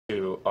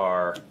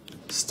are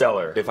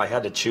stellar. If I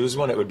had to choose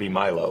one, it would be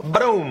Milo.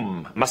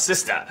 Boom! My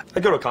sister.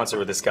 I'd go to a concert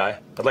with this guy.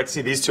 I'd like to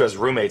see these two as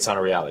roommates on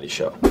a reality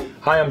show.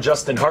 Hi, I'm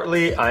Justin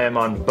Hartley. I am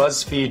on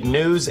BuzzFeed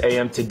News,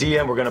 AM to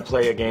DM. We're gonna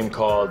play a game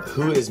called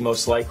Who is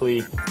Most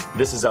Likely?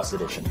 This Is Us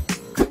edition.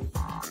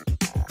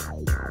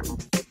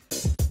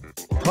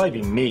 Probably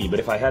be me, but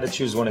if I had to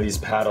choose one of these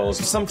paddles,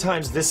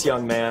 sometimes this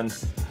young man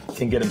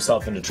can get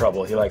himself into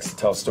trouble. He likes to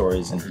tell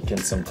stories and he can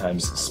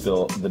sometimes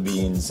spill the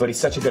beans. But he's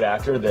such a good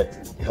actor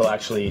that he'll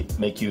actually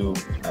make you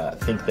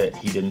think that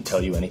he didn't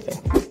tell you anything.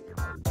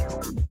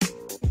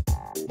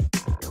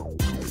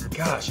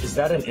 Gosh, is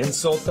that an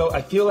insult though?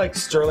 I feel like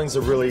Sterling's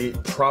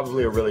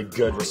probably a really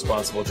good,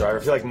 responsible driver.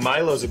 I feel like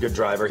Milo's a good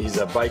driver. He's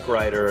a bike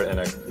rider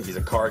and he's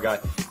a car guy.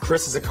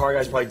 Chris is a car guy,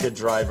 he's probably a good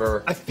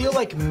driver. I feel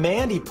like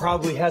Mandy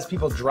probably has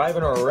people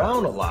driving her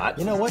around a lot.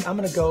 You know what? I'm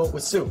gonna go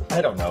with Sue.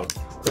 I don't know.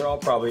 They're all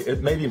probably,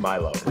 maybe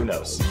Milo, who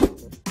knows?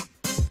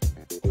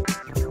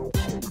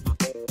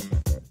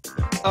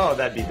 Oh,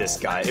 that'd be this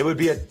guy. It would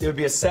be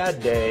a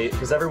sad day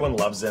because everyone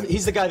loves him.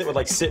 He's the guy that would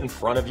like sit in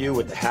front of you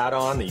with the hat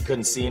on that you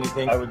couldn't see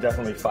anything. I would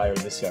definitely fire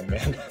this young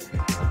man.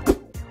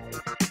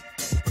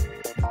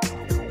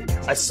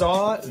 I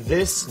saw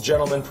this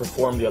gentleman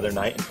perform the other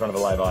night in front of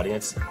a live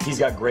audience. He's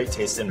got great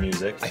taste in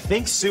music. I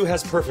think Sue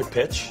has perfect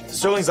pitch.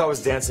 Sterling's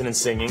always dancing and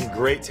singing.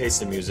 Great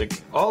taste in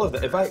music. All of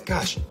that.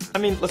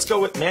 Let's go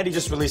with Mandy.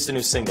 Just released a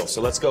new single,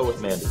 so let's go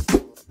with Mandy.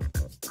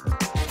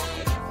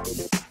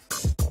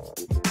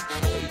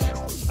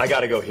 I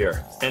gotta go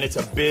here. And it's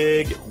a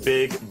big,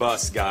 big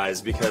bus,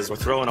 guys, because we're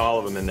throwing all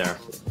of them in there.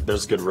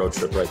 There's a good road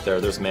trip right there.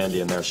 There's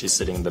Mandy in there. She's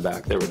sitting in the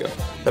back. There we go.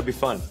 That'd be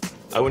fun.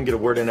 I wouldn't get a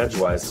word in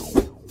edgewise.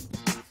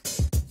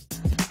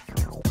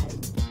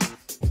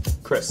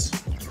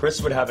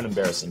 Chris would have an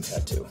embarrassing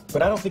tattoo,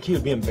 but I don't think he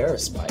would be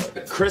embarrassed by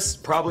it. Chris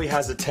probably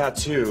has a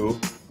tattoo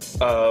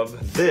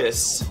of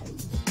this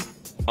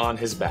on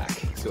his back.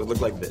 So it would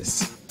look like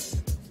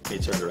this. He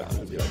turned around, it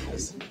would be like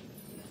this.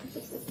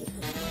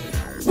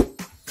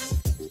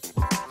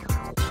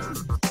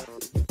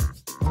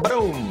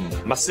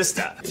 Boom! My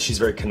sister. She's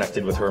very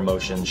connected with her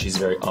emotions. She's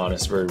very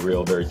honest, very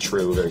real, very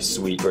true, very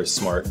sweet, very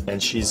smart,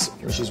 and she's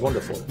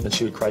wonderful. And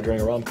she would cry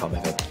during a rom-com, I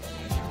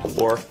think.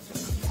 Or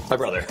my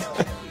brother.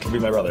 Could be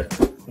my brother.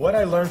 What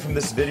I learned from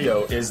this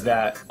video is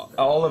that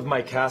all of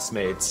my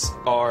castmates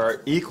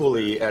are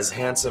equally as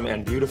handsome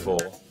and beautiful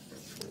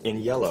in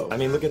yellow. I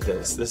mean, look at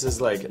this. This is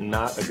like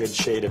not a good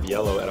shade of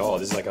yellow at all.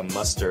 This is like a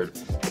mustard.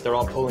 They're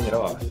all pulling it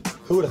off.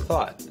 Who would have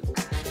thought?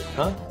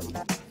 Huh?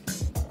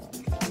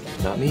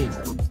 Not me.